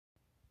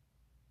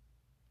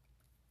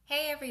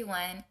Hey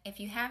everyone,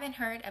 if you haven't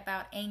heard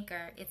about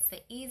Anchor, it's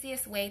the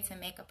easiest way to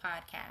make a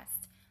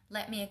podcast.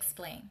 Let me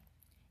explain.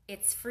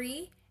 It's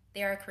free.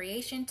 There are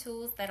creation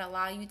tools that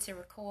allow you to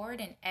record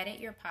and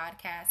edit your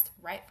podcast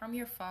right from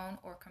your phone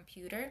or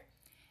computer.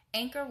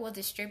 Anchor will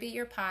distribute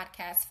your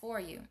podcast for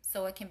you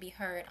so it can be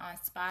heard on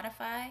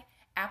Spotify,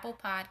 Apple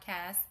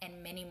Podcasts,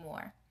 and many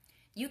more.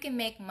 You can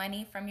make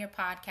money from your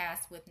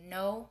podcast with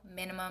no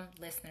minimum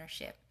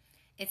listenership.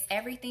 It's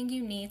everything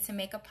you need to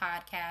make a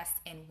podcast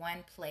in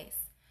one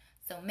place.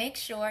 So make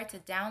sure to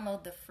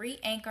download the free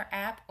Anchor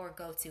app or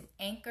go to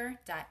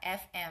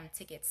anchor.fm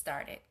to get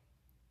started.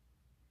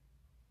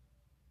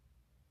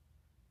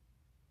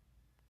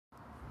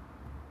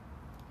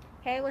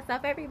 Hey, what's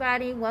up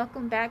everybody?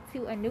 Welcome back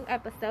to a new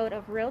episode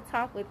of Real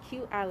Talk with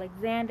Q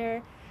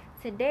Alexander.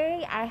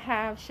 Today I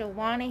have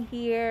Shawana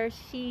here.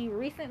 She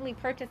recently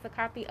purchased a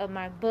copy of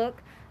my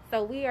book.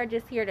 So we are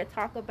just here to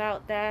talk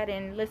about that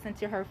and listen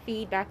to her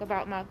feedback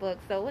about my book.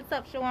 So what's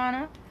up,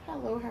 Shawana?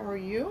 Hello, how are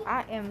you?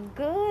 I am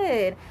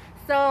good.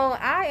 So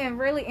I am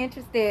really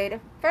interested.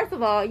 First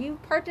of all, you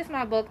purchased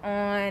my book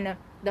on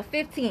the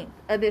 15th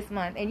of this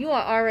month and you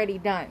are already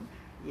done.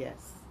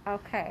 Yes.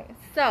 Okay.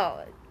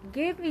 So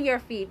give me your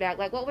feedback.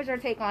 Like, what was your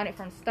take on it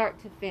from start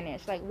to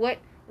finish? Like, what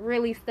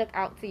really stuck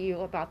out to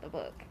you about the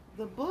book?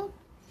 The book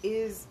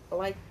is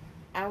like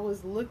I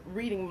was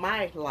reading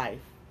my life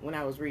when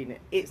I was reading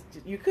it.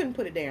 You couldn't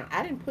put it down.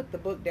 I didn't put the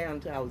book down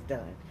until I was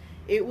done.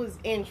 It was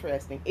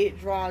interesting. It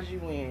draws you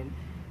in.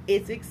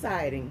 It's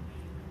exciting.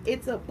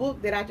 It's a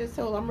book that I just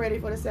told I'm ready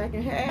for the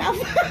second half.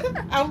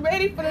 I'm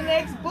ready for the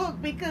next book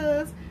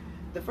because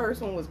the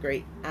first one was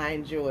great. I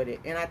enjoyed it.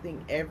 And I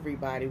think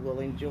everybody will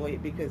enjoy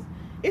it because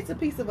it's a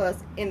piece of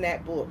us in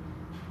that book.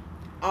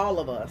 All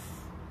of us.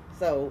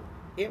 So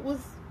it was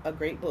a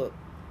great book.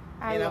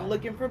 I'm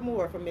looking for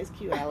more from Miss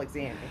Q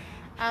Alexander.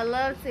 I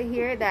love to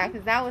hear that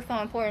because that was so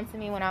important to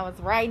me when I was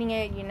writing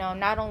it,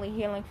 not only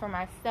healing for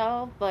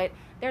myself, but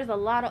there's a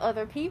lot of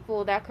other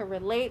people that could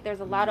relate.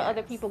 There's a lot of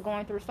other people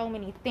going through so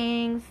many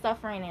things,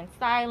 suffering in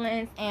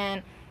silence,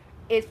 and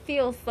it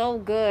feels so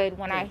good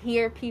when I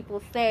hear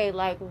people say,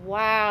 like,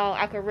 wow,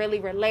 I could really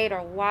relate,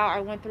 or wow,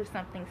 I went through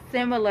something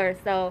similar.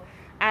 So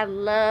I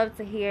love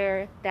to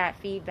hear that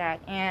feedback.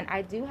 And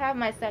I do have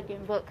my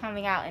second book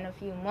coming out in a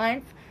few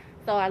months.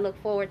 So I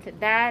look forward to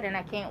that, and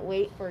I can't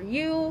wait for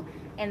you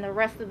and the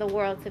rest of the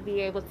world to be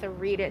able to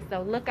read it.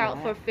 So look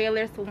out for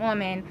Fearless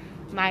Woman.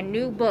 My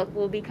new book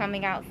will be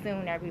coming out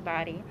soon,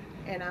 everybody.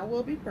 And I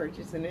will be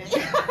purchasing it.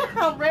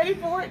 I'm ready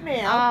for it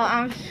now. Oh,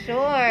 I'm sure.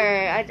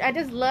 I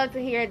just love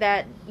to hear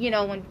that,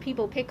 when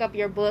people pick up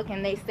your book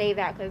and they say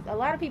that, because a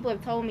lot of people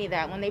have told me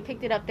that when they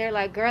picked it up, they're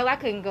like, girl, I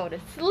couldn't go to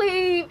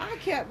sleep. I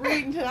kept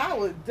reading until I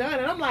was done,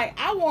 and I'm like,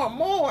 I want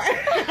more.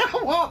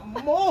 I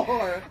want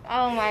more.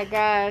 Oh, my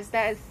gosh.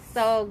 That is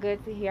so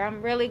good to hear.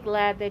 I'm really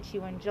glad that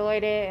you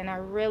enjoyed it, and I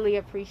really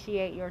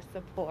appreciate your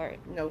support.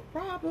 No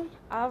problem.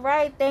 All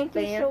right, thank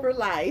you. Fan for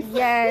life.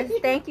 Yes,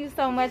 thank you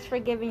so much for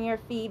giving your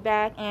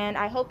feedback, and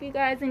I hope you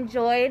guys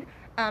enjoyed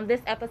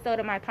this episode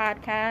of my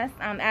podcast.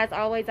 As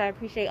always, I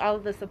appreciate all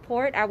of the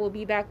support. I will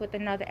be back with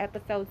another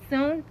episode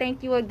soon.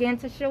 Thank you again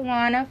to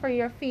Shawana for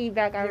your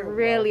feedback. I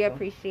really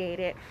appreciate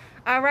it.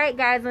 All right,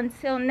 guys,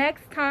 until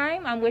next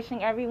time, I'm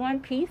wishing everyone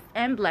peace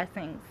and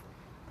blessings.